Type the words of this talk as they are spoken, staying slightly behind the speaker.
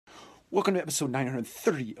Welcome to episode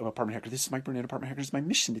 930 of Apartment Hacker. This is Mike Burnett, Apartment Hacker. It's my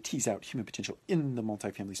mission to tease out human potential in the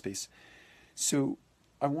multifamily space. So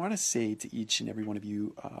I want to say to each and every one of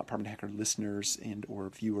you Apartment Hacker listeners and or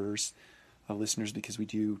viewers, listeners, because we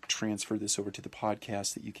do transfer this over to the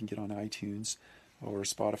podcast that you can get on iTunes or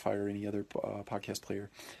Spotify or any other podcast player.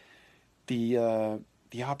 The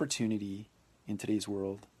opportunity in today's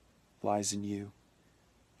world lies in you,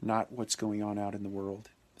 not what's going on out in the world.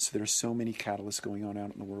 So there are so many catalysts going on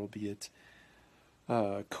out in the world, be it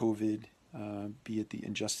COVID, be it the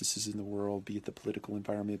injustices in the world, be it the political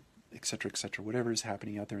environment, et cetera, whatever is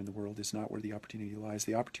happening out there in the world is not where the opportunity lies.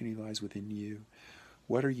 The opportunity lies within you.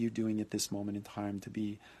 What are you doing at this moment in time to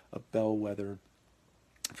be a bellwether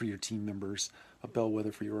for your team members, a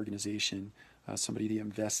bellwether for your organization, somebody that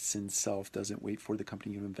invests in self, doesn't wait for the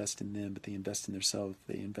company to invest in them, but they invest in themselves,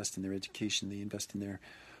 they invest in their education, they invest in their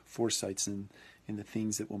foresights and in the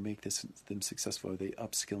things that will make them successful. Are they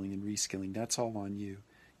upskilling and reskilling? That's all on you.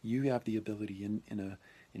 You have the ability in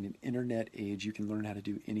an internet age, you can learn how to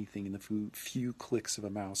do anything in the few clicks of a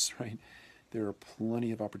mouse, right? There are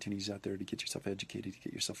plenty of opportunities out there to get yourself educated, to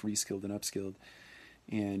get yourself reskilled and upskilled.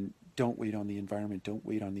 And don't wait on the environment. Don't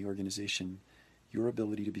wait on the organization. Your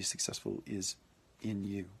ability to be successful is in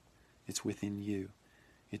you. It's within you.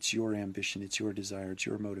 It's your ambition. It's your desire. It's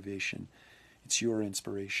your motivation. It's your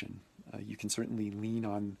inspiration. You can certainly lean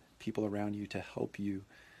on people around you to help you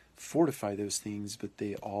fortify those things, but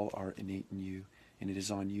they all are innate in you, and it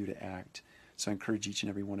is on you to act. So I encourage each and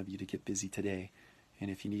every one of you to get busy today.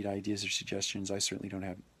 And if you need ideas or suggestions, I certainly don't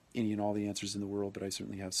have any and all the answers in the world, but I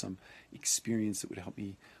certainly have some experience that would help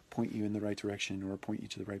me point you in the right direction or point you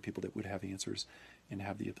to the right people that would have answers and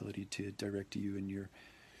have the ability to direct you in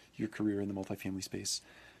your career in the multifamily space.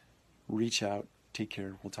 Reach out. Take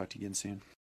care. We'll talk to you again soon.